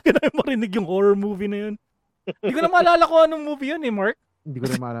di na talaga namin marinig yung horror movie na yun. Hindi ko na maalala kung anong movie yun Mark. Hindi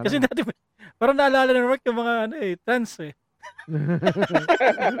ko na maalala. Kasi dati, parang naalala ni Mark yung mga trans eh.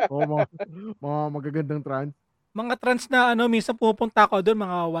 mga magagandang trans. Mga trans na minsan pupunta ako doon,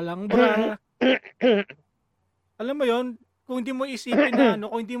 mga walang bra. Alam mo 'yon, kung hindi mo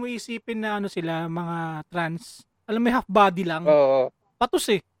isipin na sila, mga trans. Alam mo, half body lang. Oo. Patos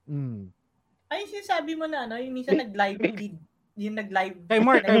eh. Ay, sinasabi mo na yung minsan nag-live feed. Yung nag-live. Kay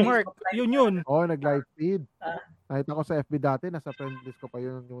Mark. Yun. Nag-live feed. Nakita ko sa FB dati, nasa friend list ko pa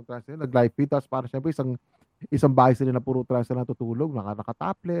yung trans yun. Nag-live feed, tapos parang syempre isang bahay sila na puro trans na natutulog,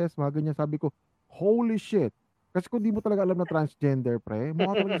 naka-topless, mga ganyan. Sabi ko, holy shit. Kasi kung di mo talaga alam na transgender, pre,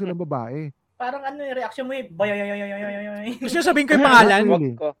 mukha talaga silang babae. Parang yung reaction mo boy. Gusto nyo sabihin ko yung pangalan?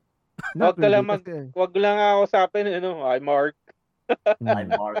 Wag lang ako usapin, I'm Mark. I'm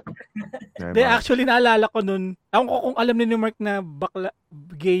Mark. De, actually, naalala ko nun, ako kung alam ni Mark na bakla,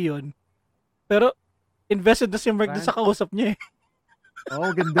 gay yun. Pero, invested na si Mark dun sa kausap niya eh.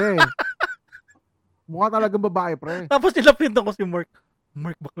 Oo, ganda eh. Mukha talagang babae, pre. Tapos nilapintan ko si Mark.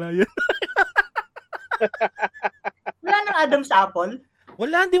 Mark, bakla yun. Wala nang Adam sa Apple?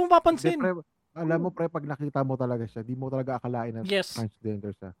 Wala, hindi mo papansin. Alam mo, pre, pag nakita mo talaga siya, di mo talaga akalain na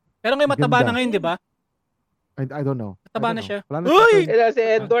transgender siya. Pero ngayon mataba na ngayon, di ba? I don't know. Mataba na siya. Uy! Si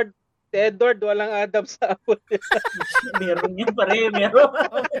Edward, walang Adam sa Apple. Meron yun, pare. Meron.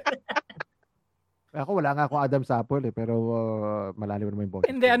 Ako, wala nga akong Adam sa Apple pero malalim naman yung boses.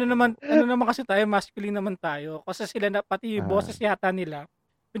 Hindi, ano naman kasi tayo, masculine naman tayo. Kasi sila pati yung boses yata nila,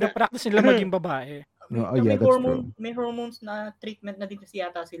 pinapractice nila maging babae. May hormones na treatment na din kasi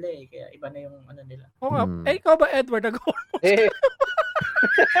yata sila eh. Kaya iba na yung nila. Oo nga. Ikaw ba, Edward, nag-hormones?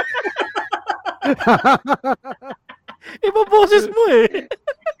 Iba boses mo eh.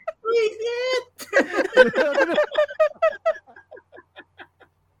 Reset!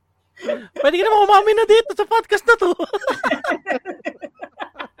 Pwede ka naman umamin na dito sa podcast na to.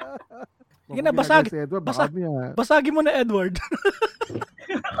 Sige na, basagin mo na, Edward.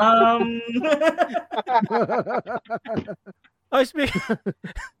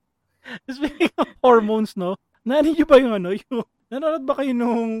 Speaking of hormones, no? Narinig niyo ba yung nanonood ba kayo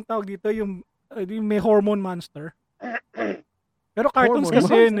nung tawag dito, yung may hormone monster? Pero cartoons hormone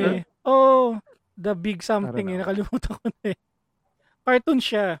kasi yun eh. Oh, the big something eh. Nakalimutan ko na eh. Cartoon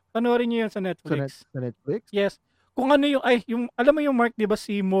siya. Panoorin niyo yun sa Netflix. Sa Netflix? Yes. Kung alam mo yung Mark, di ba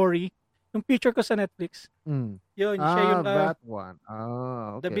si Maury? Yung picture ko sa Netflix. Yun, siya yung that one.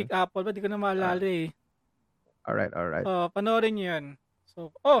 Okay. The Big Apple. Ba, di ko na maalala eh. Alright. Panoorin niyo yun.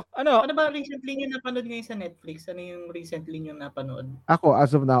 So, ano ba recently niyo napanood ngayon sa Netflix? Ano yung recently niyo napanood? Ako,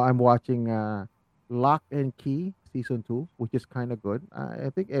 as of now, I'm watching Lock and Key Season 2, which is kind of good.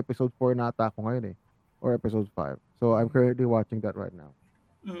 I think episode 4 na ata ako ngayon eh. Or episode 5. So, I'm currently watching that right now.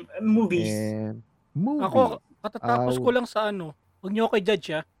 Movies. And movies. Ako, katatapos ko lang sa huwag niyo kay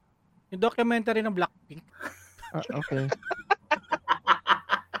judge yung documentary ng Blackpink. Okay.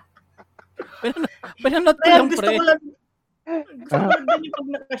 Pinanood ko lang, pre. Gusto ko lang din yung pag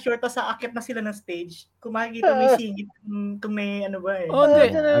naka-short sa akit na sila ng stage. Kung makikita may singit, kung may ba eh. Hindi.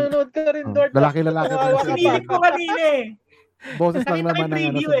 Nanonood ka rin, Dord. Lalaki. Sinilip ko kanina eh. Boses lang naman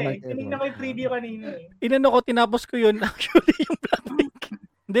ng Tinignan ko yung preview kanina eh. Tinapos ko yun actually yung Blackpink.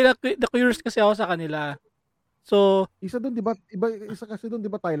 Hindi, na-curious kasi ako sa kanila. So, isa kasi doon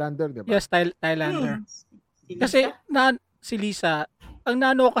 'di ba Thailander, 'di ba? Yes, Thailander. Kasi si Lisa, ang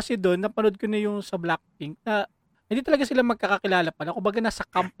kasi doon, napanood ko na yung sa Blackpink na hindi talaga sila magkakakilala pala. Kumbaga nasa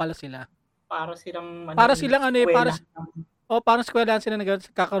camp pala sila. Para silang parang eskwelahan sila,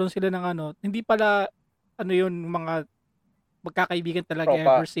 nagkakaroon sila ng hindi pala yung mga magkakaibigan talaga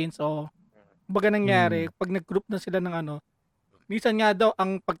ever since kumbaga nangyari pag nag-group na sila ng minsan nga daw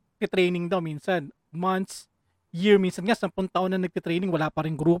ang pag-training daw minsan months, year, minsan nga 10 taon na nagte-training, wala pa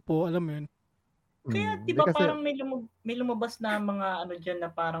ring grupo, alam mo yun. Kaya di ba parang may lumabas na mga diyan na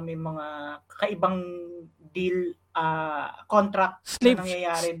parang may mga kaibang deal contract na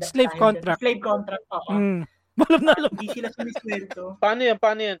nangyayari. Slave contract. Oo. Hindi sila sumisweldo. Paano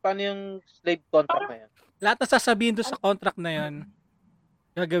yung slave contract na yan? Lahat na sasabihin doon sa contract na yan,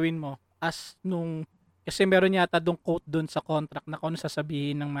 gagawin mo kasi meron yata doon quote doon sa contract na kung ano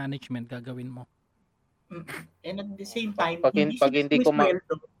sasabihin ng management, gagawin mo. And at the same time, pag hindi ko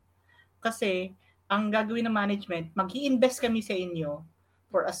kasi ang gagawin ng management, mag-i-invest kami sa inyo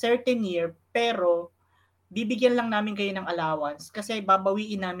for a certain year, pero bibigyan lang namin kayo ng allowance kasi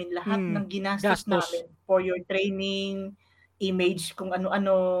babawiin namin lahat ng ginastos namin for your training, image, kung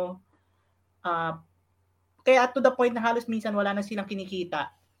ano-ano. Kaya to the point na halos minsan wala na silang kinikita.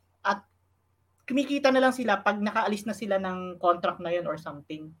 At kumikita na lang sila pag nakaalis na sila ng contract na yun or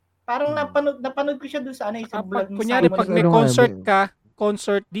something. Parang napanood ko siya doon sa sa vlog ni kunyari, pag may concert ka,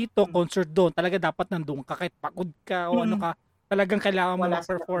 concert dito, concert doon. Talaga dapat nandoon ka kahit pagod ka o ano ka. Talagang kailangan mo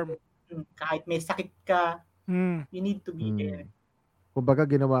mag-perform. Kahit may sakit ka, you need to be there. Kumbaga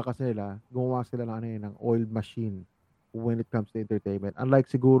gumawa sila ng oil machine when it comes to entertainment. Unlike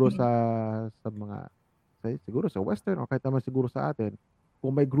siguro sa mga siguro sa Western o kahit naman siguro sa atin,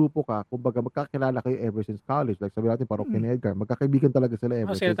 kung may grupo ka, kumbaga magkakilala kayo ever since college. Like sabi natin, parang Ken Edgar, magkakaibigan talaga sila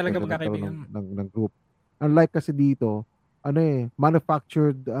ever since talaga magkakaibigan ng group. Unlike kasi dito,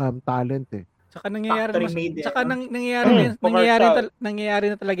 manufactured talent eh. Saka nangyayari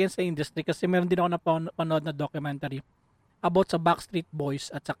na talaga yan sa industry kasi meron din ako napanood na documentary about sa Backstreet Boys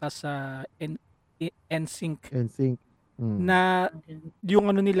at saka sa NSYNC. Na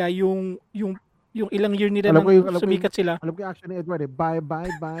yung ano nila, yung ilang year nila nang sumikat sila. Alam ko actually, Edward, bye.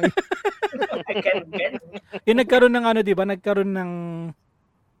 Yung nagkaroon ng di ba? Nagkaroon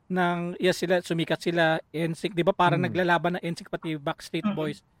ng sila, sumikat sila, NSYNC, di ba? Parang naglalaban ng NSYNC pati Backstreet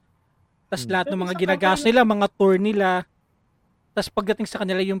Boys. Tapos lahat ng mga ginagas nila, mga tour nila. Tapos pagdating sa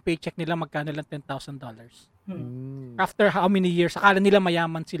kanila yung paycheck nila, magkano lang $10,000. After how many years, akala nila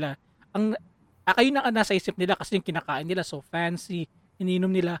mayaman sila. Ayun ang nasa isip nila kasi yung kinakain nila so fancy,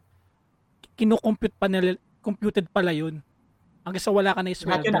 ininom nila, computed pala yun. Hanggang sa wala ka na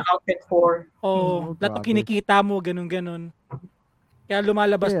isweldo. Lahat yun accounted for. Lahat ng kinikita mo, ganun. Kaya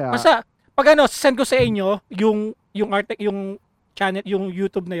lumalabas. Basta, pag send ko sa inyo, yung channel, yung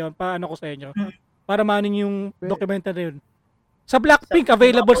YouTube na yun, paano ko sa inyo, para manin yung documentary na yun. Sa Blackpink,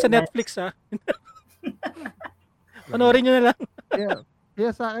 available sa Netflix, ha? Panoorin nyo na lang.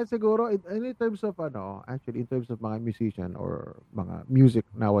 Yeah, sa akin siguro, in terms of in terms of mga musician or mga music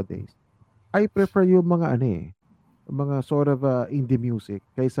nowadays, I prefer yung mga mga sort of indie music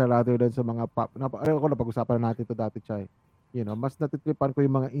kaysa rather than sa mga pop. Ako na pag-usapan natin to dati, Chay. Mas natitripan ko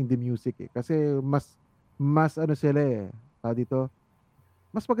yung mga indie music kasi mas sila dito,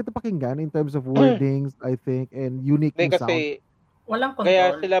 mas maganda pakinggan in terms of wordings, I think, and unique sound. Walang control.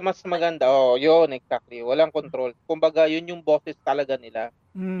 Kaya sila mas maganda. Yun, exactly. Walang control. Kumbaga, yun yung boses talaga nila.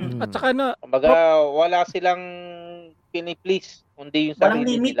 At saka kumbaga, wala silang piniplease, kundi yung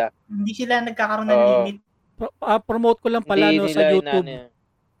sarili nila. Hindi sila nagkakaroon ng limit. Promote ko lang pala sa YouTube.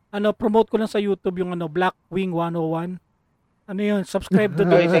 Promote ko lang sa YouTube yung Blackwing 101. Subscribe to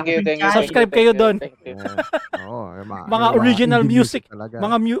doon. Subscribe kayo doon. Mga original music,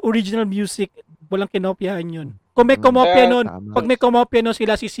 original music, walang kinopyahan yun. Kung may kumopya nun, pag may kumopya nun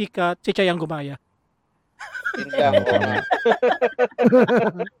sila si Sika, si Chay ang gumaya.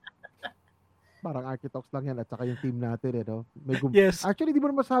 Parang Architox lang yan at saka yung team natin Yes. Actually, di mo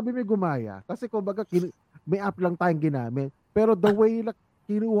naman masabi may gumaya. Kasi kumbaga, may app lang tayong ginamit. Pero the way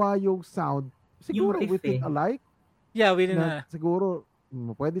kinuha yung sound, siguro we think alike. Yeah, we didn't. Siguro,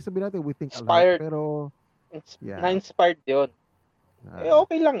 pwede sabihin natin we think alike. Pero, na-inspired yun.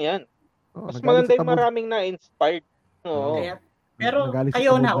 Okay lang yan. Mas maganda yung maraming na-inspired. Pero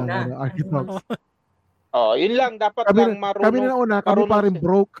kayo na una. Yun lang. Dapat lang marunong. Kami na una, kami pa rin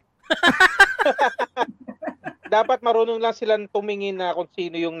broke. Dapat marunong lang silang tumingin na kung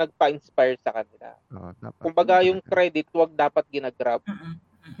sino yung nagpa-inspire sa kanila. Kumbaga yung credit, wag dapat ginagrab.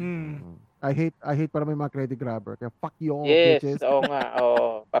 I hate para may mga credit grabber. Kaya fuck you all, bitches. Oo nga.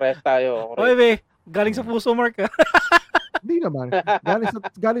 Parehas tayo. Oy, galing sa puso, Mark. Hindi naman.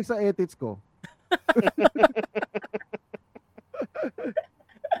 Galing sa ethics ko.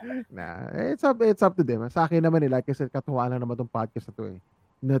 It's up to them. Sa akin naman kasi katuwaan lang naman tong podcast na to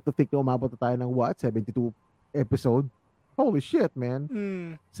Na-think na umabot na tayo ng 72 episode? Holy shit, man.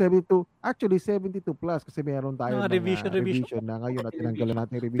 72. Actually, 72 plus kasi meron tayo revision na ngayon at tinanggalan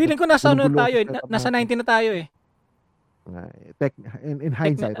natin yung revision. Feeling ko nasa tayo. Nasa 90 na tayo In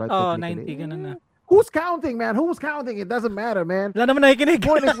hindsight, right? 90, ganun na. Who's counting, man? Who's counting? It doesn't matter, man. Wala naman nakikinig.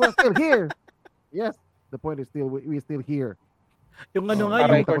 The point is we're still here. Yes, the point is we're still here. Yung nga,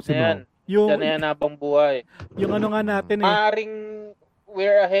 record na yan. Diyan na yan habang buhay. Yung natin Maring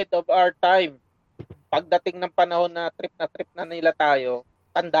we're ahead of our time. Pagdating ng panahon na trip na nila tayo,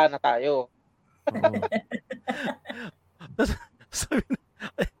 tanda na tayo. Sabi na,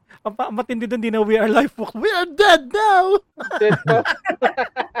 matindi doon din na we are live, folks. We are dead now!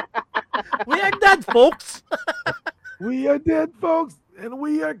 We are dead, folks! We are dead, folks! And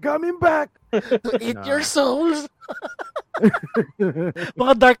we are coming back! To eat your souls!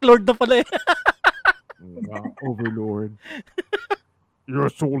 Mga Dark Lord na pala Overlord. Your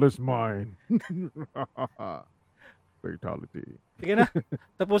soul is mine. Fatality. Sige na.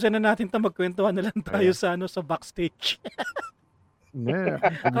 Tapusin na natin ito. Magkwentuhan na lang tayo sa backstage.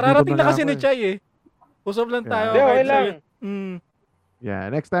 Kararating na kasi ni Chay Usap lang tayo. Okay lang.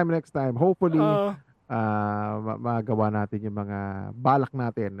 Yeah, next time. Hopefully, magawa natin yung mga balak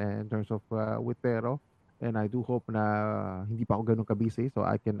natin in terms of with Pero. And I do hope na hindi pa ako ganun kabisi so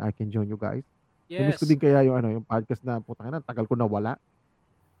I can join you guys. Miss ko din kaya yung podcast na putang ina, tagal ko nawala.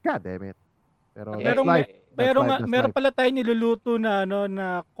 God damn it. Pero that's life. Meron pala tayong niluluto na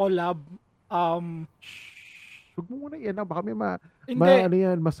na collab. Huwag mo muna yan. Baka may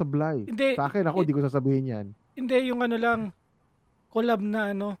masablay. Hindi, sa akin ako, di ko sasabihin yan. Hindi, yung lang, collab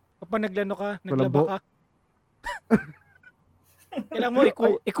na kapag naglano ka, naglaba ka. Kailangan mo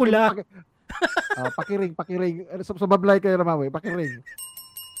ikula. Pakiring. Sumablay kayo na mawi. Pakiring.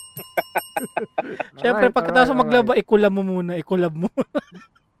 Siyempre, pagkatapos maglaba, ikulab mo muna.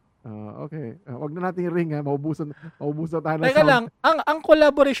 Okay. Wag na natin i-ring ha. Maubusan tayo ng sound. Teka lang, ang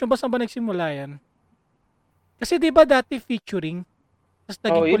collaboration, basta ba nagsimula yan? Kasi di ba dati featuring? Tapos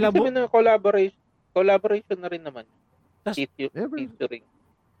naging collaboration na rin naman. Featuring.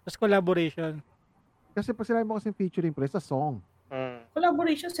 Tapos collaboration. Kasi pag sinabi mo kasi featuring pre sa song.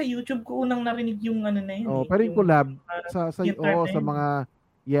 Collaboration sa YouTube ko unang narinig yung na yun. Pero yung collab sa mga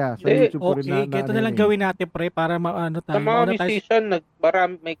sa YouTube ko rin na. Okay, ito na lang gawin natin pre para maano tayo. Sa mga musician,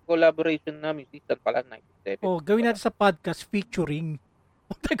 may collaboration na musician pala 97. Gawin natin sa podcast featuring.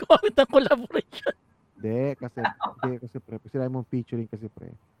 Gawin ng collaboration. Hindi, kasi pre, sila mong featuring kasi pre.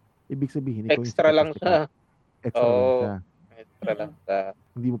 Ibig sabihin, extra lang siya. Extra lang siya.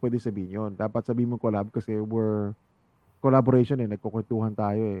 Hindi mo pwede sabihin yun. Dapat sabihin mo collab kasi we're collaboration nagkukwentuhan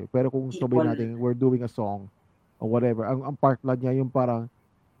tayo eh. Pero kung sabihin natin we're doing a song or whatever, ang part lang niya yung parang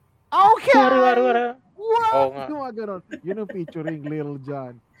okay! Wara. Wow! Ganun. Yun ang featuring Lil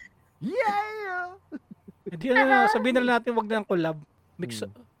Jon. Yeah! Hindi sabihin na natin wag na ang collab.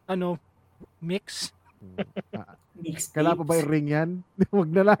 Mix. Kailangan pa ba i-ring yan? Huwag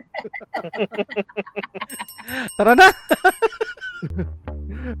na lang. Tara na!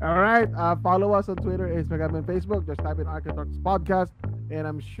 Alright, follow us on Twitter, Instagram, and Facebook. Just type in Architects Podcast and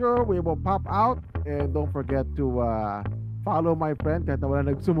I'm sure we will pop out. And don't forget to follow my friend kahit na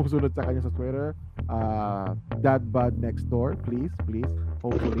wala nagsumusunod sa kanya sa Twitter. Dadbud Next Door, please,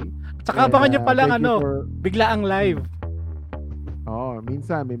 hopefully. Saka abangan nyo palang bigla ang live.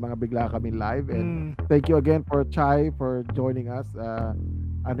 Minsan may mga bigla kami live and thank you again for Chai for joining us.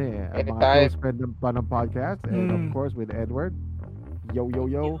 Mga close friend ng podcast and of course with Edward. Yo.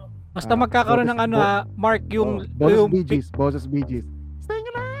 Basta magkakaroon ng Mark yung Boses Bee Gees. Staying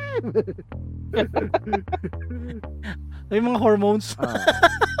alive. Yung mga hormones.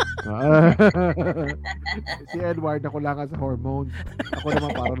 Si Edward nakulangan sa hormones. Ako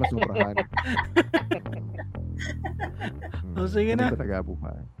naman parang nasubrahan. Sige na.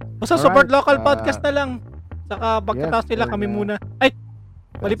 Basta Alright, support local podcast na lang. Saka pagkatapos nila kami muna. Ay!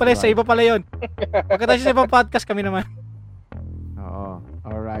 Mali pala, sa iba pala yun. Pagkatapos sa ibang podcast kami naman.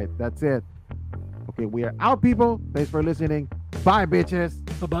 Alright, that's it. Okay, we are out people. Thanks for listening. Bye bitches.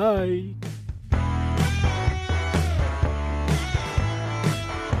 Bye-bye.